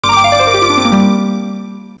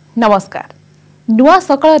नमस्कार। नुआ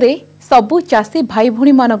सकाळ रे सबु चासी भाई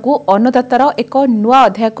भूणी मानकु अन्नदातार एक नुआ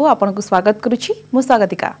अध्याय को आपनको स्वागत करुछि मु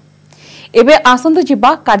स्वागतिका। एबे आसंतु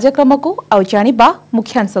जिबा कार्यक्रम को आउ जानिबा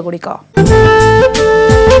मुख्यांश गुड़िक।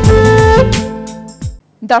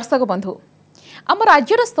 दर्शक बंधु, आम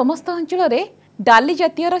राज्यर समस्त अंचल रे डाली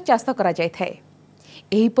जातीयर चाष करा जाय थाए।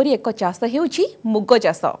 एहीपरि एक चाष हेउछि मुग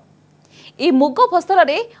चाष। ए मुग फसल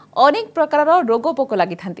रे अनेक प्रकार रोग पोक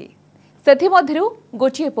लागि थांती। सेथि मध्यरु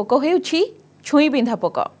गोटिए पोक हेउछि छुई बिंधा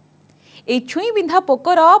पोक। ए छुई बिंधा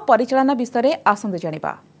पोकर परिचालन विषय आसंतु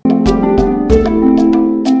जानिबा।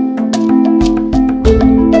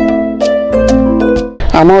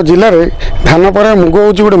 आम जिले में धान पर मुग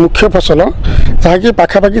हूँ गोटे मुख्य फसल जहाँकि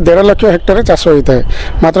पाखापाखि 1.5 लाख हेक्टर चाष होता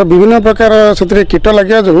है। मात्र विभिन्न प्रकार से कीट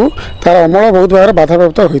लगे जो तार अमल बहुत भाव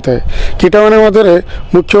बाधाप्राप्त होता है। कीट मान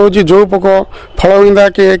मुख्य हूँ जो पोक फलविंदा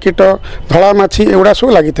कीट धला माछी एगुड़ा सब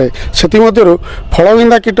लगी था। से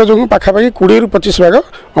फलविंदा कीट जो पाखापाखि 20 ରୁ 25 भाग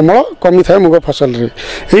अमल कमी था मुग फसल रे।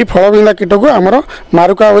 यही फलविंदा कीट को आमर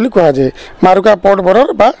मारुका बोली कहुए। मारुका पट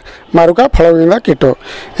बरर बा मारुका फलविंदा कीट।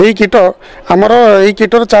 यही कीट आमर यही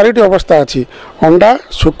कीटर 4टी अवस्था अच्छी अंडा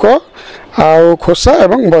सुक आउ खोसा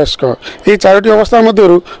एवं वयस्क। ये 4टी अवस्था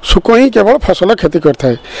मध्य सुक ही केवल फसल क्षति करता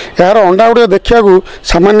है। यार अंडा गुड़ देखा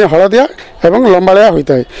सामान्य हलदिया एवं लंबालिया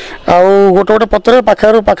होता है। आउ गोटे गोटे पत्र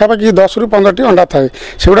पाखापाखि 10 ରୁ 15टी अंडा थाए।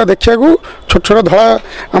 सेगुड़ा देखा छोट छोट धला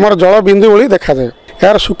आमर जल बिंदु भली देखा जाए।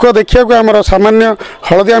 यार सुख देखा आमर सामान्य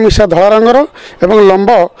हलदिया मिशा धला रंगर एवं लंब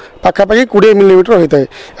पाखापाखि 20 मिलीमीटर होता है।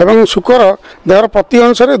 एवं सुकर देहर प्रति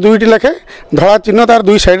अंश 2टी लेखे धला चिन्ह तार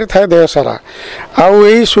 2 साइड थाए देह सारा। आउ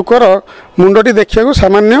यही सुकर मुंडटी देखा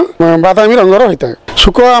सामान्य बादामी रंगर होता है।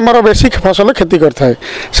 सुक आमर बेसी फसल क्षति करता है।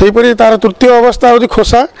 सेहीपरि तार तृतीय अवस्था हूँ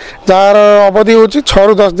खोसा जार अवधि हूँ 6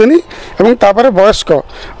 ରୁ 10 दिन एवं तापर वयस्क।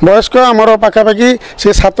 वयस्क आमर पाखापाखि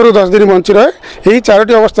से 7 ରୁ 10 दिन बंची रहे। यही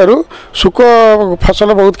 4टी अवस्था सुक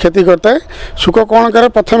फसल बहुत क्षति करता है। सुक कौन करे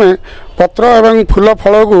प्रथमे पत्र एवं फूल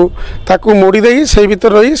फल को ताकू मोड़ी दे से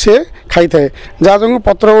भीतर रही से खाई थाए। जहाँ जो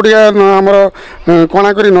पत्र गुड़िया आमर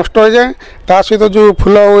कणा करी नष्ट हो जाए। ता सहित जो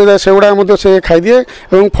फूल हो से गुड़ा से खाई दिए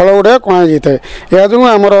और फल गुड़ा कणा जाए। यह जो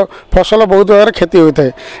आमर फसल बहुत भाव क्षति होता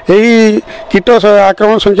है। यही कीट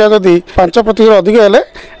आक्रमण संख्या जदि 5% अधिक है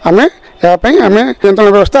आम यापाई आम नियंत्रण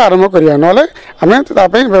व्यवस्था आरंभ करिया नले आम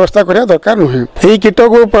तापाई व्यवस्था करिया दरकार नुहे। यही कीट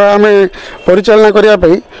को आम परिचालना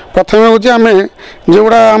करने प्रथम हूँ आम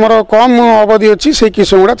जोड़ा आमर कम अवधि अच्छी से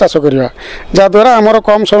किस्म गुड़ा चाष करवा जहाद्वारा आमर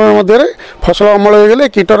कम समय मध्य फसल अमल हो गले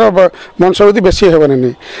कीटर वंशवृद्धि बेसी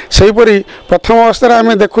हेबनी। सेहीपरि प्रथम अवस्था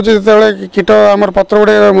आम देखुँ जो कीट आमर पत्र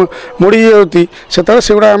गुड़ा मोड़ी जाती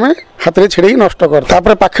से गुड़ा आम हाथ में छिड़ी नष्ट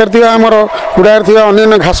कर पाखे आमर गुड़ार थी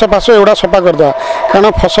अन्य घास फास एगुड़ा सफा करदे। कारण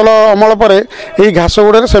फसल अमल पर यही घास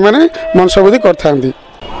गुड़े से वंशवृद्धि करते।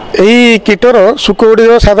 यही कीटर सुक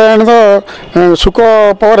गुड़ साधारणतः सुक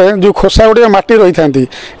पर जो खोसा गुड़िया माटी रही था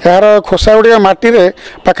यार खोसा गुड़िया माटी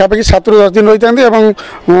पाखापाखि 7 ରୁ 10 दिन रही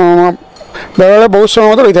था। बेले बहुत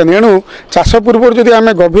समय रही था। एणु चाष पूर्व जदि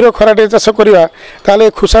आम गभीर खराटे चाष करवा ताले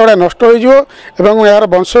खोसा गुड़ा नष्ट हो यार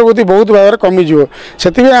वंशवृद्धि बहुत भाव कमिज।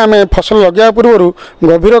 से आम फसल लगे पूर्व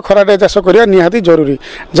गभीर खराटे चाष करवा निहाती जरूरी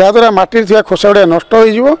जहाद्वारा माटी थी खोसा गुड़ा नष्ट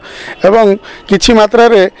हो कि मात्रा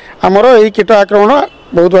आमर यही कीट आक्रमण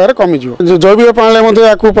बहुत भाव कमिज। जैविक प्रणाली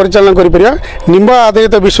या परिचालन कर निम्ब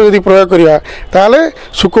आधारित विष यदि प्रयोग करवा ताले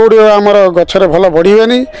सुक गुड़ आमर गचर भल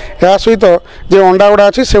बढ़िबेनी। या सहित जो अंडा गुड़ा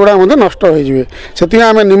अच्छी से गुड़ा नष्ट हो से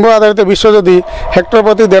आम निम्ब आधारित विष जदि हेक्टर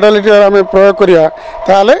प्रति 1.5 लीटर आम प्रयोग करवा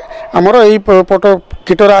ताले आमर यही पट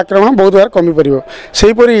कीटर आक्रमण बहुत भाव कमी पार।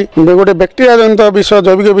 सेहीपरि गोटे बैक्टेरिया जनित विष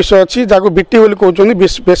जैविक विष अच्छी जहाँ बीटी बोली कहते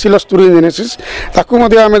बेसिलस तुरिनजेनेसिस ताकू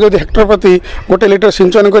आम जो हेक्टर प्रति 1 लीटर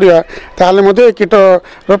सिंचन करवा ताले कीट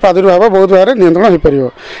प्रादुर्भाव बहुत भाव नियंत्रण हो पार।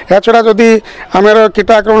 या छड़ा जदि आमर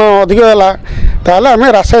कीट आक्रमण अधिक है ताले आम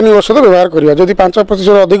रासायनिक औषध व्यवहार करवा। जदि 5%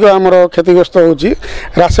 अधिक आमर क्षतिग्रस्त होची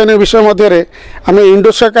रासायनिक विष मध्य आम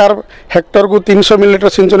इंडोसाकार्ब हेक्टर को 300 मिलीलीटर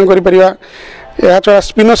सिंचन कर। या छड़ा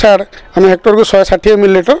स्पिनोसाइड आम हेक्टर को 160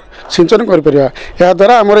 मिलीलीटर सिंचन कर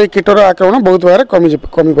द्वारा आमर ये कीटर आक्रमण बहुत भाव कमी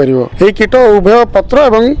पार। यही कीट उभय पत्र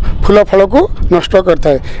एवं फूल फल को नष्ट करता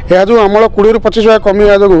है। यह जो अमल 20 ରୁ 25 भाग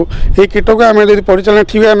कमिवा जो ये कीट को आम जब परिचालन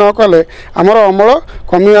ठीक न कले आमर अमल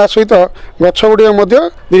कमिवा सहित गछ गुड़िया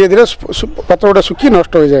धीरे धीरे पत्र गुड़ा सुखी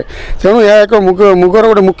नष्ट हो जाए। तेणु यह एक मुगर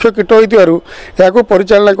गोटे मुख्य कीट हो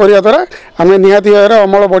परिचालना करने द्वारा आम निहाती भाव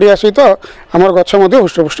अमल बढ़िया सहित आमर गछ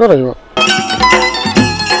हृष्टपुष्ट रहिबो।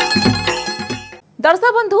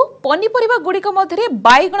 दर्शक बंधु, पनीपरिबा गुड़िक मध्य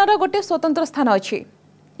बाइगणर गोटे स्वतंत्र स्थान अच्छी।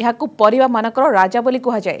 यहाकू परिबा मानकर राजा बोली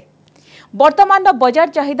कहा जाए। वर्तमान बजार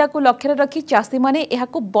चाहिदा को लक्ष्य रखी चाषी माने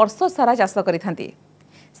यहाकू वर्ष सारा चाष करिथांती।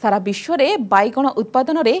 सारा विश्व में बैगण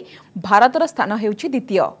उत्पादन में भारतर स्थान हेउछि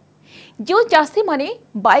द्वितीय। जो चाषी माने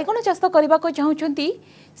बैगण चाष करने को चाहूँगी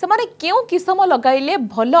से माने क्यों किसम लगाइले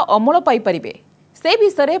भल अमल पाई परिबे से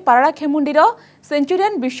विषय पारଳାଖେମୁଣ୍ଡିର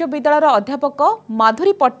सेंचुरियन विश्वविद्यालय अध्यापक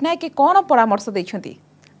माधुरी पट्टनायक कौन परामर्श देइछन्ति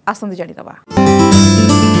आसंतु जानिदबा।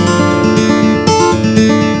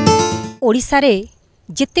 ओडिशा रे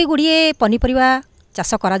जेते गुड़िए पनीपरिया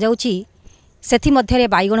चाष करा जाउची सेथि मध्यरे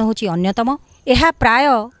बैगण होची अन्यतम। एहा प्राय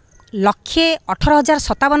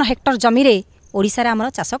 1,18,57 हेक्टर जमी रे ओडिशा रे हमर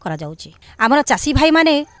चाष करा जाउची। हमर चाषी भाई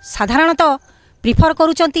माने साधारणतः प्रिफर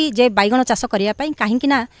करूचंती जे बैगण चाष करिया पई काहेकि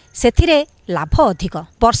ना सेथिरे लाभ अधिक।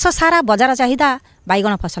 वर्ष सारा बजार चाहिदा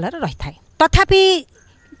बैगण फसल रही थाए। तथापि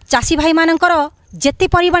चाषी भाई मानकर जेते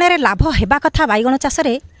परिमाण रे लाभ हेबा कथा बैगण चाष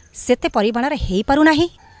रे सेते परिमाण रे हेई पारु नाही।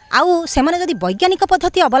 आउ सेमाने जदि वैज्ञानिक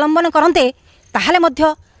पद्धति अवलंबन करते ताहले मध्य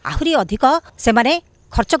आहुरी अधिक सेमाने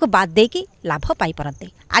खर्च को बाद देकी लाभ पाई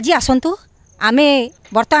परते। आज आसंतु आमे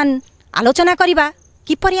वर्तमान आलोचना करिबा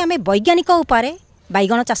किपरि आमे वैज्ञानिक उपारे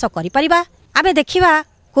बैगण चाष करि परिबा। आमे देखिबा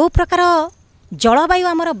को प्रकार जलवायु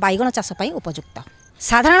आमर बैगण चाष पई उपयुक्त।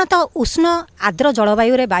 साधारणतः उष्ण आर्द्र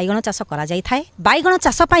जलवायु रे बैगण चाष करा जाई थाए। बैगण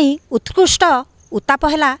चाष पई उत्कृष्ट उत्ताप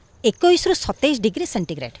हैला 21 रु 27 डिग्री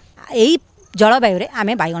सेंटीग्रेड। एई जलवायु रे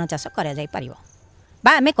आमे बैगण चाष करा जाई परिबो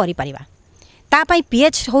बा आमे करि परिबा। ता पई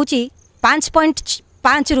पीएच होची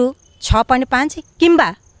 5.5 रु 6.5 किंबा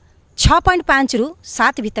 6.5 रु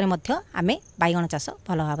 7 भितर मध्य आमे बैगण चाष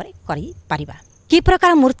भल भाबरे करि परिबा। कि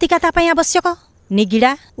प्रकार मूर्तिका ता पई आवश्यक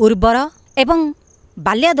निगिड़ा उर्वर एवं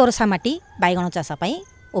बाल्या दोरसा माटी बैगण चाष पई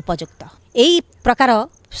उपयुक्त। एई प्रकार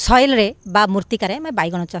सॉइल रे बा मूर्तिका रे आमे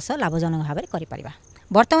बैगण चाष लाभजनक भाबरे करि परिबा।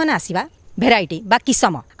 वर्तमान आसीबा भेराइटी बा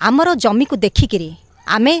किसम आमर जमी को देखिकी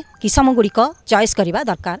आमे किसम गुड़िक चॉइस करवा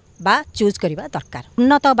दरकार बा चूज करवा दरकार।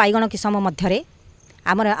 उन्नत बैगण किसम मध्यरे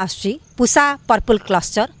आमर आसुची Pusha purple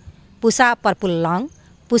cluster, Pusha purple lung,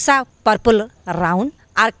 Pusha purple round,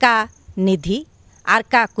 आर्का निधि,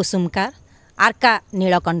 आर्का कुसुमकार, आर्का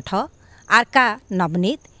नीलकंठ, आर्का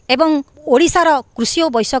नवनीत एवं ओडिशार कृषि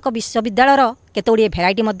और वैषयिक विश्वविद्यालय केतोड़ी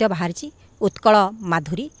भेराइटी मध्य बाहरी। उत्कल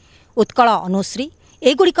माधुरी, उत्कल अनुश्री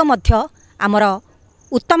एगुड़िक मध्य आमर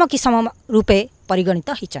उत्तम किसम रूपे परिगणित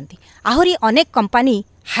होती। आहरी अनेक कंपानी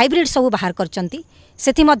हाइब्रिड सब बाहर करचंती।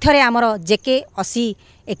 सेथि मध्यरे आमर जेके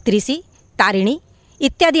 8031 तारिणी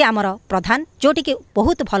इत्यादि आमर प्रधान जोटी के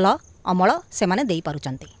बहुत भल अमल से माने देई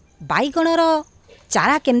पारुचंती। बैगणर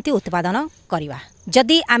चारा केमती उत्पादन करिवा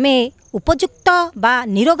जदि आमे उपयुक्त बा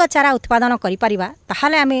निरोग चारा उत्पादन करि परिबा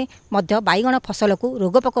ताहाले आमे मध्य बैगण फसल को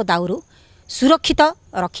रोगपोक दाउरु सुरक्षित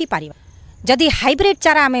रखि परिबा। जदि हाइब्रिड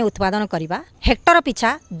चारा आमे उत्पादन करिबा हेक्टर पिछा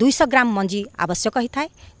 200 ग्राम मंजी आवश्यक होता है।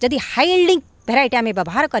 जदि हाई यील्डिंग भेराइटी आमे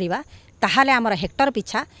व्यवहार करिबा ताहाले आमर हेक्टर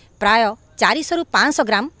पिछा प्राय 400 रु 500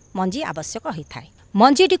 ग्राम मंजी आवश्यक होता है।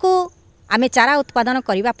 मंजीटी को आमे चारा उत्पादन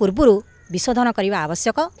करिबा पूर्वरु विशोधन करिबा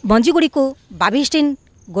आवश्यक। मंजी गुडी को बाविस्टिन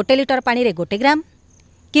 1 लिटर पानी रे 1 ग्राम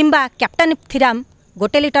किंबा कैप्टन थिराम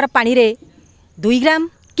 1 लिटर पानी रे 2 ग्राम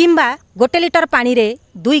किंबा 1 लिटर पानी रे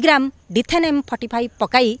 2 ग्राम डिथेन M45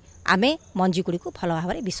 पकाई आमे मंजी गुड़ी को भल भाव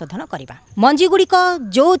में विशोधन करवा। मंजी गुड़ी को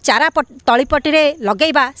जो चारा तलीपटी रे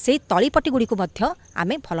लगेबा से तलीपटी गुड़ी को मध्य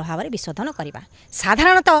आमे भल भाव में विशोधन करवा।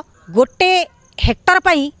 साधारणतः गोटे हेक्टर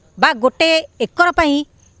पाई बा गोटे एकर पाई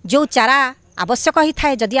जो चारा आवश्यक होता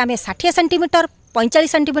है जदि आमे 60 सेंटीमीटर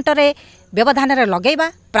 45 सेंटीमीटर रे व्यवधान रे लगेबा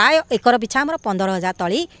प्राय एकर पिछा हमर 15,000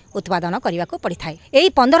 तली उत्पादन करने को पड़ी थाए। यही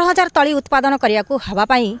 15,000 तली उत्पादन करने को हवा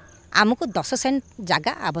पाई आमको 10 सेंट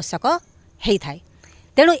जगह आवश्यक होता है।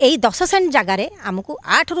 तेणु यही 10 सेंट जगार आमको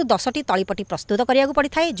 8 रु 10 टी तलीपटी प्रस्तुत करिया को पड़ी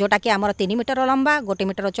थाए जोटा कि आमर 3 मीटर लंबा 1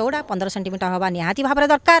 मीटर चौड़ा 15 सेंटीमीटर हवा निहाती भाव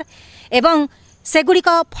दरकार एवं सेगुड़िक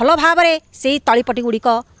भल भाव में से तलीपटी गुड़िक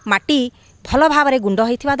माटी भल भाव में गुंड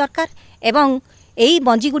होता दरकार एवं यही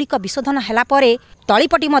मंजी गुड़िक विशोधन हैला परे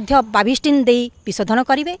तलीपटी मध्य बाविस्टिन दे विशोधन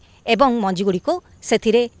करेंगे एवं मंजी गुड़िक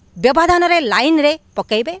से व्यवधान रे लाइन रे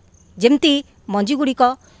पकेबे जेमती मंजी गुड़िक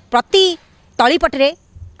प्रति तलीपटे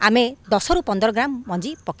आमे 10 रु 15 ग्राम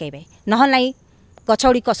मंजी पकेबे नहल नाई गछ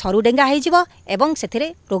गुड़िक सरू डेंगा हो एवं से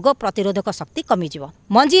रोग प्रतिरोधक शक्ति कमिजिव।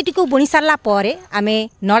 मंजीटी को बुणी सारा पर आमे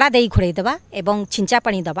नड़ा दे घोड़े देवा एवं छिंचा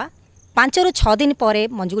पानी दबा 5 रु 6 दिन पर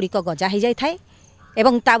मंजी गुड़िक गजा हो जाए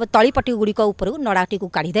एवं तलीपटी गुड़िक ऊपर नड़ाटी को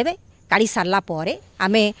काढ़ीदेवे। काढ़ी सारा पर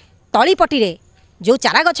आमे तलीपटी रे जो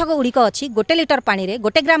चारा गछ गुड़िक अच्छी 1 लिटर पानी रे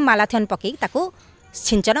 1 ग्राम मालाथियन पकई ताकू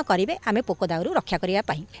सिंचन करेंगे आमे पोक दाउरू रक्षा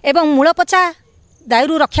करने एवं मूल पचा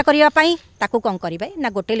दाउरू रक्षा करने ताकू कौन करेंगे ना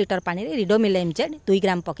 1 लिटर पानी रे रिडोमिल एमजेड 2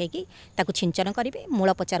 ग्राम पकईकी ताकू सिंचन करेंगे।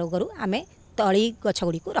 मूल पचा रोगरू आमे तली गछ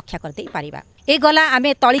गुड़ी को रक्षा करदे पारिबा। ए गला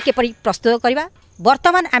आमे तली केपरि प्रस्तुत करवा।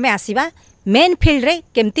 वर्तमान आमे आसीबा मेन फील्ड रे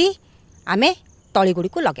केमती आमे तलीगुड़ी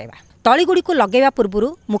को लगेगा तलीगुड़ी को लगेवा पूर्व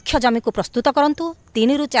मुख्य जमी को प्रस्तुत करूँ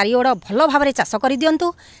 3 ରୁ 4 ओड़ भल भाव चाष कर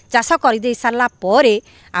दिंतु चाष कर सारा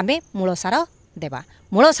आमे मूल सार देवा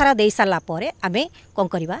मूल सार दे सारा आमे कौन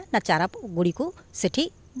करवा ना चारा गुड़ी को सेठी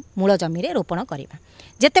मूल जमी रे रोपण करवा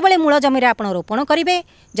जितेबाला मूल जमी रे आपण रोपण करेंगे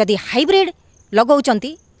जदि हाइब्रिड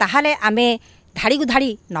लगौंती ताहाले आमे धाड़ी को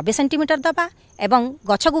धाड़ी 90 सेंटीमीटर दबा एवं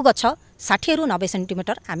गछ को गछ 60 ରୁ 90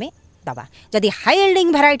 सेंटीमीटर आमे दबा जदि हाई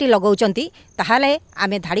यील्डिंग भेराइटी लगौंती ताहाले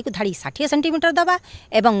आमे धाड़ी को धाड़ी 60 सेंटीमीटर दबा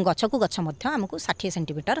एवं गछ को गछ मध्य आमको 60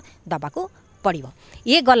 सेंटीमीटर दबा को पड़िबो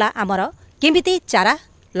ये गला आमर केमिति चारा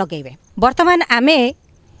लगेबे। वर्तमान आमे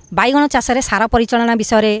बाइगण चाष रे सार परिचालना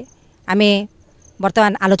विषय आमे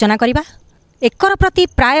वर्तमान आलोचना करिबा। एकर प्रति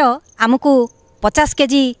प्राय आमको 50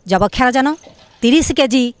 केजी जबक्षारजन 30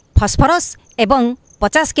 केजी फस्फरस एवं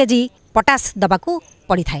 50 केजी पटास दबाकू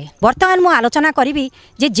पड़ी थाए। वर्तमान मु आलोचना करी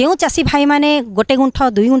जे जो चाषी भाई माने गोटे गुंठ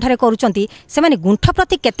 2 गुंठे करूचंती से माने गुंठ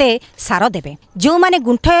प्रति केते सार देबे जो माने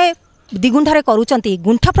गुंठे 2 गुंठे करूचंती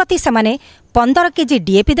गुंठ प्रति से माने 15 केजी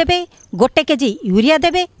डीएपी देबे 1 केजी यूरिया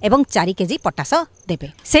देबे एवं 4 केजी पटास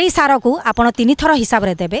देबे सेही सार को आपण 3 थर हिसाब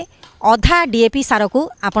रे देबे अधा डीएपी सार को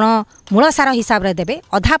आपण मूल सार हिसाब रे देबे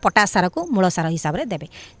अधा पटास सार को मूल सार हिसाब रे देबे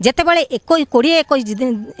जेतेबेले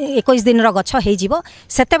 21 दिन रो गछ हे जीवो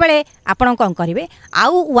सेतेबेले आपण कोन करिवे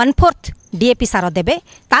आउ 1/4 डीएपी सार देबे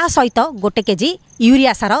ता सहित 1 केजी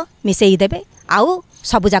यूरिया सार मिसेई देबे आउ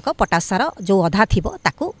सबुजाक पटास सार जो अधा थिबो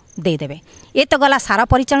ताकू दे देबे। ए तो गला सार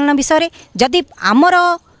परिचालन विषय जदि आमर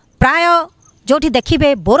प्राय जोठी देखिबे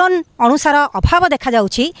बोरन अनुसार अभाव देखा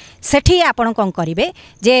जाउछि सेठी आपण कोन करिवे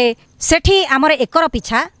जे सेठी आमर एकर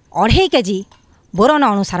पिछा 2.5 केजी बोरन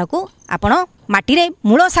अनुसार को आपण माटी रे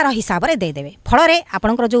मूल सार हिसाब रे दे देबे फल रे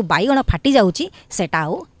आपणकर जो बाइगण फाटी जाउछि सेटा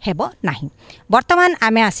आउ हेबो नाही। वर्तमान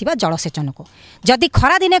आमे आसीबा जलसेचन को जदि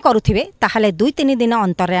खरा दिने करूथिबे ताहाले 2-3 दिन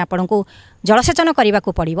अंतर रे आपण को जलसेचन करबा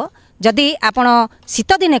को पड़िबो जदि आपण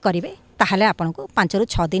शीत दिने करिवे ताहाले आपण को 5 ରୁ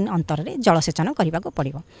 6 दिन अंतर रे जलसेचन करबा को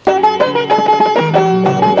पड़िबो।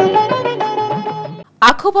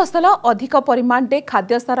 आखु फसल अधिक परिमाण रे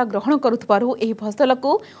खाद्य सार ग्रहण करुथबारु एही फसल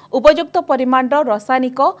को उपयुक्त परिमाण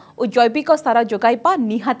रासायनिक और जैविक सार जोगाइबा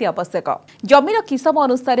निहाती आवश्यक। जमीर किसम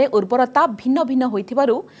अनुसार उर्वरता भिन्न भिन्न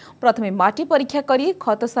होइथिबारु प्रथमे माटी परीक्षा करी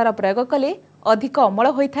खत सार प्रयोग कले अधिक अमल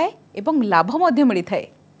होइथाय एवं लाभ मध्य मिलिथाय।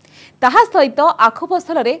 ताहा सहित आखु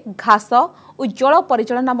फसल रे घास और जल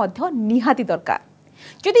परिचालना मध्य निहाती दरकार।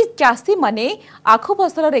 जदि चाषी माने आखु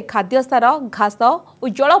फसल रे खाद्य सार घास और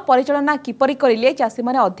जल परिचालना किपरि करिले चाषी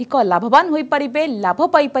माने अधिक लाभवान होई परिबे लाभ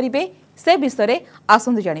पाई परिबे से विषय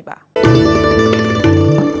आसंतु जानिबा।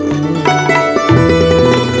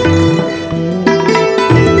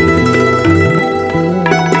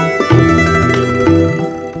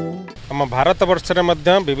 हम भारत वर्ष रे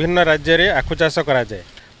मध्य विभिन्न राज्य रे आखु चाष करा जाय।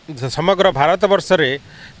 समग्र भारत वर्ष रे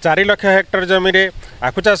 4 लाख हेक्टर जमी रे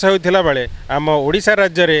आखु चाष होइथिला बेले आम ओडिशा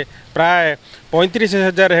राज्य रे प्राय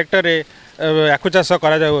 35,000 हेक्टर रे आखु चाष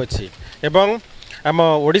करा जाउछि एवं आम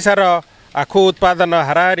ओडिशा रो आखु उत्पादन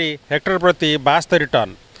हाराहारी हेक्टर प्रति 72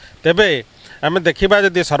 टन। तेबे आम देखिबा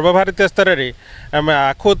जदि सर्वभारतीय स्तर रे आम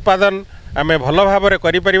आखु उत्पादन आम भल भाव में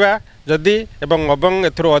करिपरिबा जदि एवं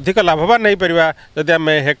एथुरु अधिक लाभवान नहीं परिबा जदि आम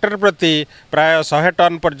हेक्टर प्रति प्राय 100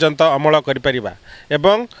 टन पर्यंत अमल करिपरिबा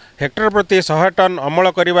एवं हेक्टर प्रति 100 टन अमल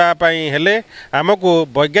करिबा पई हेले आमको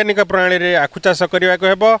वैज्ञानिक प्रणाली रे आखु चाष करिबा को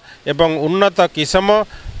हेबो एवं उन्नत किसम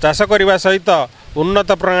चाष करिबा सहित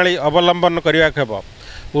उन्नत प्रणाली अवलंबन करिबा को हेबो।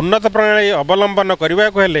 उन्नत प्रणाली अवलंबन करिबा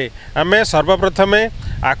को हेले आमे सर्वप्रथमे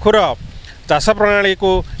आखुर चाष प्रणाली को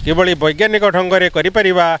किभली वैज्ञानिक ढंग से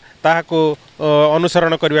करिपरिबा ताहाकु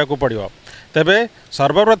अनुसरण करने को पड़ो। तेबे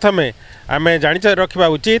सर्वप्रथमे आमे जानि रखिबा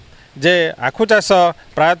उचित जे आखु चाष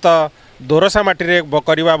प्रायतः दोरसा माटी रे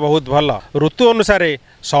करवा बहुत भल। ऋतु अनुसार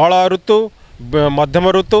शल ऋतु मध्यम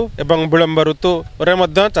ऋतु एवं विलंब ऋतु रे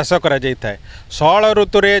मध्य चाष करा जाय थाए। शल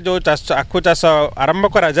ऋतु रे जो चाष आखु चाष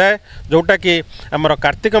आरंभ करा जाए जोटा कि हमर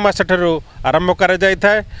कार्तिक मास ठारू आरंभ करा जाय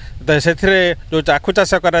थाए सेथिरे जो आखु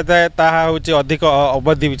चाष करा जाए ताहा होची अधिक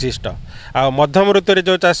अवधि विशिष्ट। आ मध्यम ऋतु रे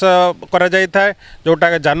जो चाष करा जाय थाए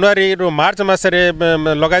जोटा जनवरी रु मार्च मास रे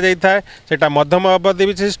लगा जाय थाए सेटा मध्यम अवधि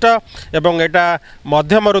विशिष्ट एवं एटा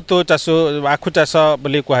मध्यम ऋतु चाष आखु चाष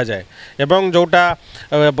बोली कहा जाए एवं जोटा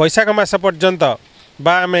बैशाख मास पर्यंत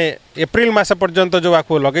बा आमे एप्रिल मास पर्यंत जो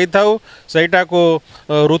आखु लगे था सहीटा को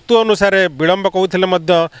ऋतु अनुसार विलंब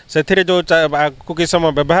कहते से जो आखु कि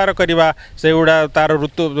समय व्यवहार करवा से गुड़ा तार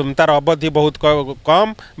ऋतु तार अवधि बहुत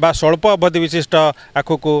कम बा स्वल्प अवधि विशिष्ट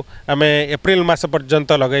आखु को आम एप्रिल मास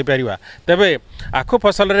पर्यंत लगे पार तेबे आखु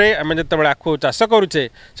फसल रे आम जो आखु चाष करुचे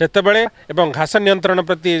से घास नियंत्रण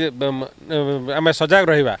प्रति आम सजग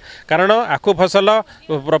रहा कारण आखु फसल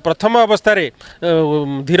प्रथम अवस्था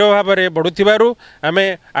धीर भाव में बढ़ुथिबारु आमे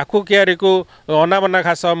आखु कियारी को अनाबना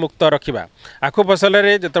घास मुक्त रखिबा आखु फसल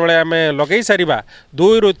रे जेतेबेले आमे लगै सारिबा 2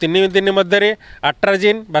 रु 3 दिन मध्य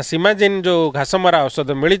अट्राजिन बा सीमाजिन जो घास मरा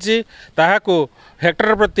औषध मिली ताहाकू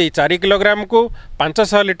हेक्टर प्रति 4 किलोग्राम को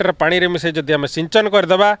 500 लिटर पानी रे मिसे जदि आमे सिंचन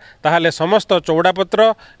करदेबा ताहाले समस्त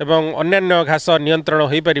चौड़ापत्र एवं अन्यान्य घास नियंत्रण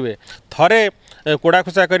हो पारिबे थरे कोड़ा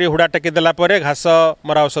खुसा करी हुड़ा टेकी देला परे घास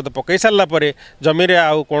मरा औषध पकई सारा परे जमी रे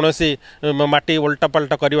आउ कोनोसी माटी उल्टा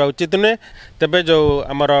पल्टा करवा उचित नुहे तेबे जो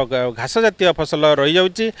आमर घास जातीय फसल रही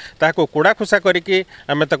जाउची ताको कोड़ा खुसा करिकी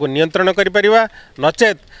आमे ताको नियंत्रण करि परिबा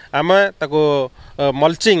नचेत आमे ताको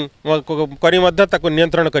मल्चिंग करी मध्य ताको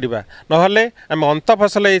नियंत्रण करवा नहले आमे अंत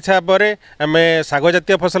फसल हिसाब से आमे साग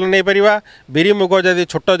जातीय फसल नहीं परिबा बिरी मुग जदि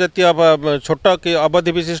छोट जातीय छोट कि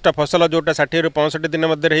अवधि विशिष्ट फसल जोटा 60 रु 65 दिन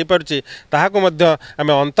मध्य हो पारुची ताहाको मध्य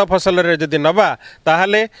आमे अंत फसल रे जदि नबा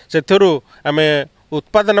ताहाले सेथुरु आमे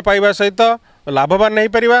उत्पादन पाइबा सहित लाभवान नहीं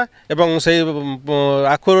पारिबा एवं से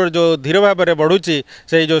आखुर जो धीर भाव में बढ़ुची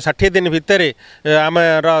से जो 60 दिन भितर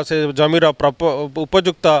आमर से जमीर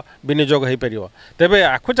उपयुक्त विनियोग हो पार तेबे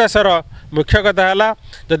आखु चाषर मुख्य कथा है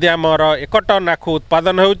जदि आमर 1 टन आखु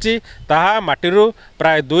उत्पादन होउची ताहा माटीरू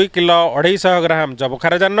प्राय 2 किलो 250 ग्राम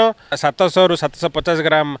जबखारजान 700 रु 750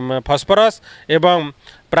 ग्राम फस्फरस एवं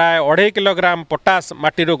प्राय 2.5 किलोग्राम पोटास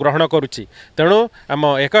माटीरू ग्रहण करुच्ची तेणु आम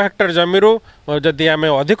 1 हेक्टर जमीरू जदि आम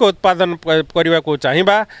अधिक उत्पादन करने को चाहिए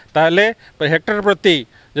ताहले हेक्टर प्रति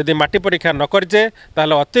जदि माटी परीक्षा न करचे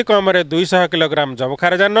ताहले अति कम 200 kilogram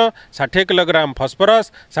जबखारजान 60 kilogram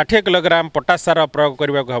phosphorus 60 kilogram potash सार प्रयोग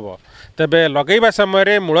करने को हम तेबे लगेवा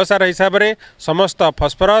समय मूल सार हिसाब से समस्त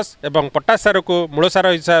फस्फरस एवं पोटास सार को मूल सार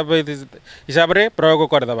हिसाब से प्रयोग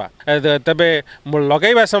करदेवा तेबे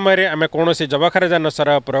लगेवा समय आम कौन जबखारजान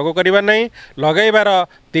सार प्रयोग करवा नहीं लगेबार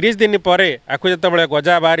 30 दिन पर आखु जिते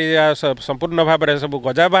गजा बाहरी संपूर्ण भाव में सब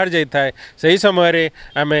गजा बाहर जाए से समय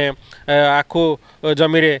आम आखु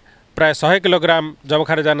जमी प्राय 100 किलोग्राम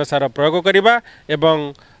जबखारजान सार प्रयोग करवा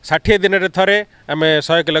एवं 60 दिन रे थरे आम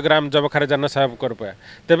 100 किलोग्राम जबखारजान सार करपा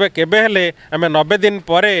तेबे केबे हेले आम 90 दिन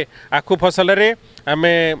पर आखु फसल रे आम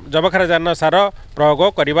जबखारजान सार प्रयोग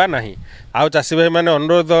करवा नहीं आउ चाषी भाई मैंने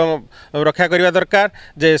अनुरोध रक्षा करवा दरकार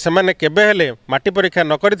जे सेमाने केबे हेले माटी परीक्षा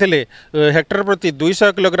न करथिले हेक्टर प्रति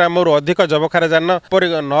 200 किलोग्राम रु अधिक जबखारजान न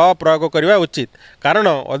प्रयोग करवा उचित कारण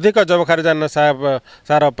अधिक जबखारजान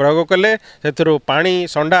सार प्रयोग कले सेथिरु पानी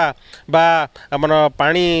संडा बा आमर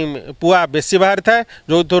पानी पुआ बेसी बाहर थाए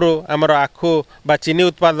जो थोरो आमर आखु बा चीनी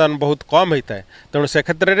उत्पादन बहुत कम होता है तेणु से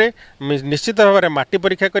क्षेत्र में निश्चित भाव में माटी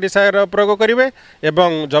परीक्षा कर सार प्रयोग करेंगे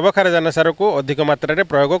एवं जबखारजान सार को अधिक मात्रा रे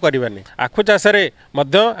प्रयोग करवानी आखु चाष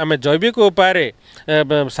आम जैविक उपाय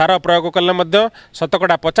सार प्रयोग कले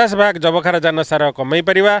 50% भाग जबखारजान सार कमई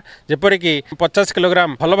पारिबा जेपरिक 50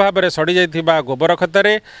 किलोग्राम भल भाव में सड़ी जाइथिबा गोबर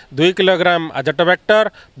खतरे 2 किलोग्राम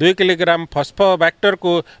आजोटोबैक्टर 2 किलोग्राम फस्फोबैक्टर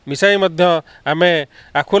को मिसाई आम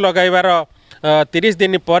आखु लगाइबार 30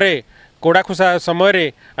 दिन पर कोड़ा खुसा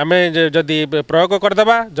समय आम जदि प्रयोग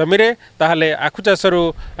करदेबा जमीरे ताहले आखु चाषरू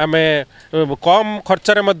आम कम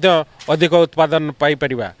खर्चरे अधिक उत्पादन पाई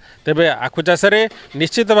परिबा तेबे आखु चाष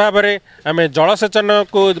निश्चित भाव में आम जलसेचन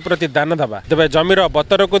को प्रति ध्यान देबा तेबे जमीर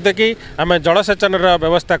बतर को देखी आम जलसेचन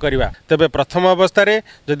व्यवस्था करवा तेबे प्रथम अवस्था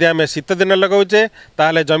जदि आम शीत दिन लगाऊचे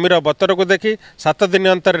ताहले जमीर बतर को देखी 7 दिन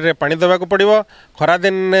अंतर रे पानी देवाक पड़िबो खरा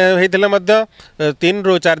दिन होइथिले 3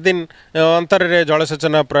 रु 4 दिन अंतर रे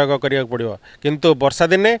जलसेचन प्रयोग करिया पड़िबो किंतु वर्षा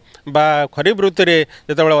दिने बा खरीफ ऋतु रे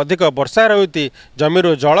जेतेबेले अधिक वर्षा रहुती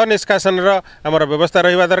जमीर जल निष्कासन आमर व्यवस्था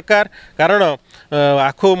रहिबा दरकार कारण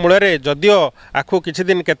आखु मूल जदिओ आखु किछि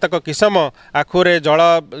दिन केतक किसम आखुरे जल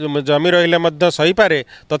जमी रहिले सही पारे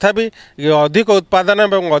तथापि अधिक उत्पादन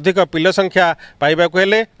एवं अधिक पिल संख्या पाइबा को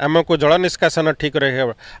हेले आमको जल निष्कासन ठीक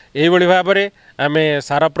रहे एही भाव में आम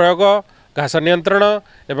सार प्रयोग घास नियंत्रण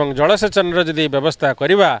एवं जलसेचन जदि व्यवस्था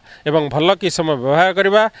करवा एवं भल किसम व्यवहार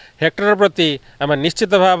करवा हेक्टर प्रति आम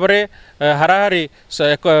निश्चित भाव में हाराहारी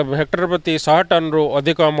 1 हेक्टर प्रति 100 टन रु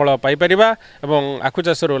अधिक अमल पाइपर एवं आखु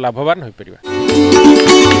चाषरू लाभवान हो पार।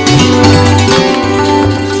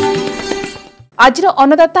 आज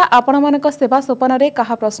अन्नदाता आपण मानक सेवा सोपान रे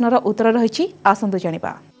कहा प्रश्नर उत्तर रही आसंतु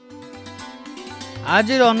जानिबा।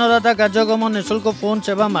 आज अन्नदाता कार्यक्रम निःशुल्क फोन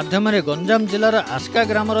सेवा माध्यम गंजाम जिलार आस्का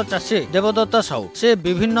ग्रामर चाषी देवदत्ता साहू से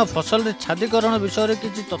विभिन्न फसल छादीकरण विषय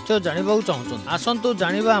किसी तथ्य जानवा चाहूँ आसतु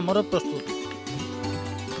जाना आमर प्रस्तुति।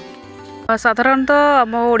 साधारणतः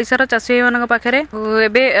आम ओडिशार चाषी भाई पाखे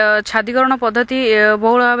एवं छादीकरण पद्धति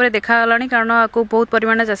बहुल भाव में देखा कारण आपको बहुत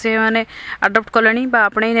परिमाण चाषी भाई मैंने आडप्ट कले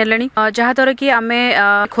आपणे ने जहाद्वारा कि आम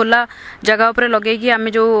खोला जगह उपर लगे आम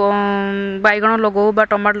जो बैगण लगो बा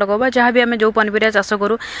टमाटो लगो जहाँ भी आम जो पनीपरिया चाष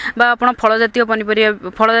करूँ आप फल जातीय पनीपरिया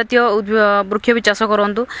फल जातीय वृक्ष भी चाष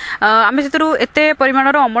करूँ आम से एत परिमाण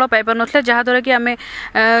अमल पाई ना जहाद्वारा कि आम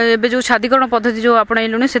जो छादीकरण पद्धति जो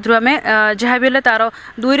आपणलुणी से आम जहाँ भी तार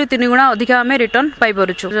 2 ରୁ 3 गुणा अधिक आम रिटर्न पाई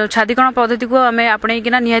पारुछु। छादीकरण पद्धति को आम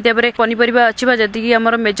आपणेकिना निहाती भाव में पनीपरिया अच्छी जी आम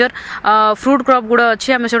मेजर फ्रुट क्रॉप गुड़ा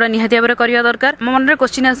अच्छी आम से निहाती भाव में करवा दरकार। मो मन में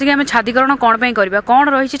क्वेश्चन आसिक आम छादीकरण कौन पे करवा कौन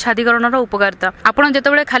रही छादीकरण उपकारिता आपड़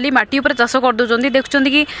जो खाली माटी उपर चाष कर दौरान देखुं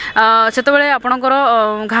कि से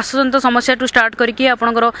आपणकर घास जंत समस्या टू स्टार्ट करके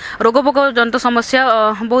आपणकर रोगपोक जंत समस्या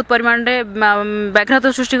बहुत परिमाण में व्याघात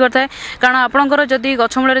सृष्टि करता है कारण आपणकर जदि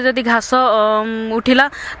गछमूल जदि घास उठिला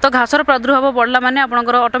तो घासर प्रादुर्भाव बढ़ला माने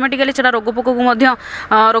आपणकर ऑटोमेटिकली सेटा रोगपोक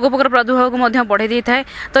रोगपोकर प्रादुर्भाव को बढ़ाई दी थाए।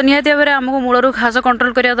 तो निहाती भाव में आमको मूलर घास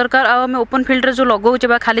कंट्रोल करा दरकार आम ओपन फील्ड जो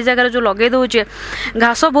लगाऊे खाली जगह जो लगे दौचे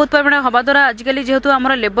घास बहुत परिमाण हवा द्वारा आजिकल जेहेतु आम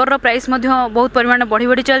लेबर प्राइस बहुत परिमाण बढ़ी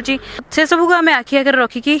बढ़ी चलती से सब को आम आखि आगे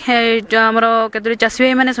रखिकी आमर केतोटी चाषी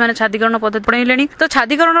भाई मैंने छादीकरण पद्धति पढ़े। तो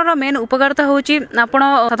छादीकरण मेन उपकारिता हूँ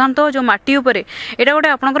साधारणतः जो माटी उपरे एटा गोटे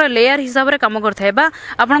आपंकर लेयर हिसाब से कम करता है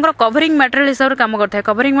आपंकर कवरिंग मटेरियल हिसाब से कम करता है।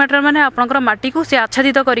 कवरिंग मटेरियल मैंने आपंकर माटी को से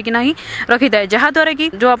आच्छादित करके ही रखी थाए जहाद्वारा कि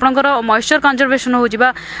जो आपंकर मॉइस्चर कंजर्वेशन हो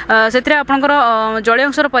आपंकर जलीय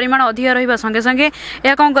अंशर परिमाण अधिक रहा संगे संगे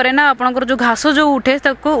यह कौन करे ना आपंकर जो घास जो उठे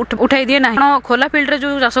उठाई दिए ना खोला फील्ड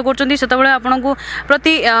जो चाष कर आपको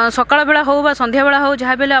प्रति सकाळ बेला हो बा संध्या बेला हो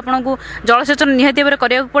जहाँ बेले आपको जलसेचन निहाती भाव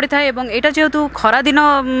में पड़ता है। यहाँ जेहेतु खरा दिन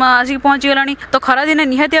आसिक पहुँची गला तो खरा दिन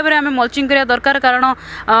निहाती भाव में आम मल्चिंग करा दरकार कारण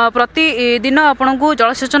प्रतिदिन आपको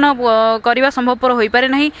जलसेचन करने संभवपर हो पारे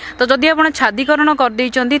ना। तो जदि आप छादीकरण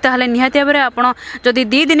करदे ताहले निहाती भाव में आप जदि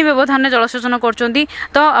 2 दिन व्यवधान जलसेचन कर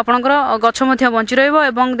तो आपंकर गछ बंची रही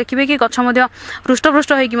देखिए कि गछ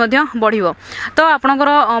हृष्टपृष्ट होगी बढ़। तो आपंकर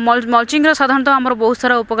मल्चिंग साधारणतः आमर बहुत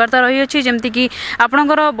सारा उपकारिता रही है जमती कि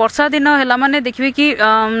आपंकर वर्षा दिन है माने देखिए कि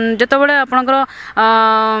जितेबाला आपंकर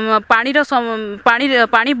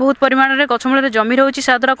पानी बहुत परिमाण में गछ मूल जमी रोचे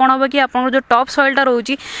द्वारा कौन हम कि आप जो टॉप सॉइलटा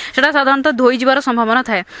रोचे साधारणतः धोई जबार संभावना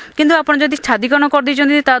थाए किंतु आप जब छादीकरण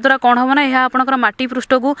करदे द्वारा कौन हम ना यह आपंकर माटी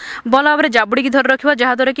पृष्ठ को भल भाव में जाबुड़ी धर रखा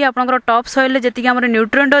जहाद्वारा कि आपंकर टॉप सॉइल जी आम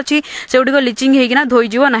न्यूट्रिएंट अच्छी से गुड़िक लिचिंग होना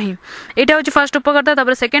धोईज ना। यहाँ हूँ फास्ट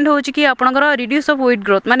उपकारिता। सेकेंड हूँ कि आपंकर रिड्यूस ऑफ वीट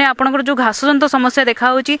ग्रोथ माने आपंकर जो घासजंत समस्या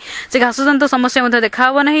देखा से घासजंत समस्या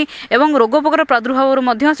देखा ना एवं रोगपोकर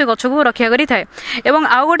प्रादुर्भाव से गछ को रक्षा करें। एवं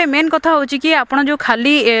आउ गोटे मेन कथा हूँ कि आप जो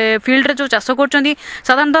खाली फील्ड जो चाष कर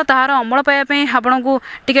साधारणतः तार अमल पाइबापी आपको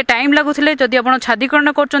टी टाइम लगुले जदि आप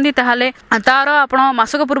छादीकरण कर तार आप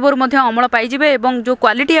मसक पूर्व अमल पाइबे और जो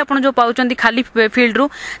क्वालिटी आप जो पाँच खाली फील्ड रु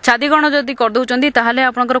छादीकरण जदि करदे ताहले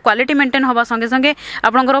आपंकर क्वालिटी मेंटेन हवा संगे संगे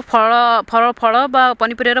आपंकर फल फल फल बा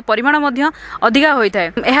पनीपरियार परिमाण अधिक होता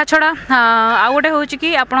है। यह छड़ा आउ गोटे हूँ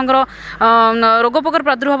कि आपंकर रोगपोकर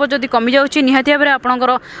प्रादुर्भाव जदि कमी जाऊँगी निहाती भाव में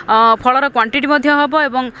आपंकर फलर क्वांटिटी हम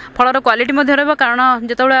और फलर क्वालिटी कारण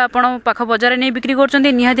जितेबाला आप पाख बजार नहीं बिक्री कर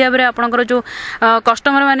निहाती भाव में आपंकर जो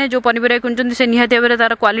कस्टमर मैंने जो पनीपरिया किणुंट से निहाती भाव में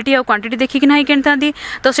तार क्वालिटी और क्वांटिटी देखिक ना किनी था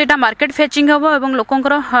तो सेटा मार्केट फेचिंग हम और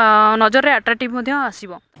लोकंर नजर में अट्राक्टिव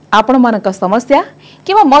आसीबो। आपण मानक समस्या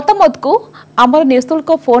किंवा मतामत को आमर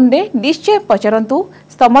निःशुल्क फोन रे निश्चय पचारंतु।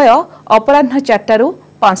 समय अपराह्न 4 ରୁ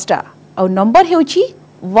 5 और नंबर हेउची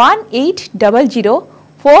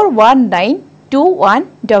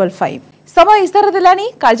 1800419255। समय इशारा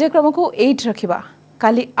देलानी कार्यक्रम को 8 रखिबा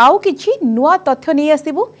काली आउ किछि नुआ तथ्य नहीं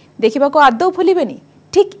आसीबु देखिबा को आदौ भूलिबेनी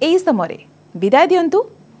ठीक एई समय विदाय दियंतु।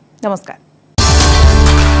 नमस्कार।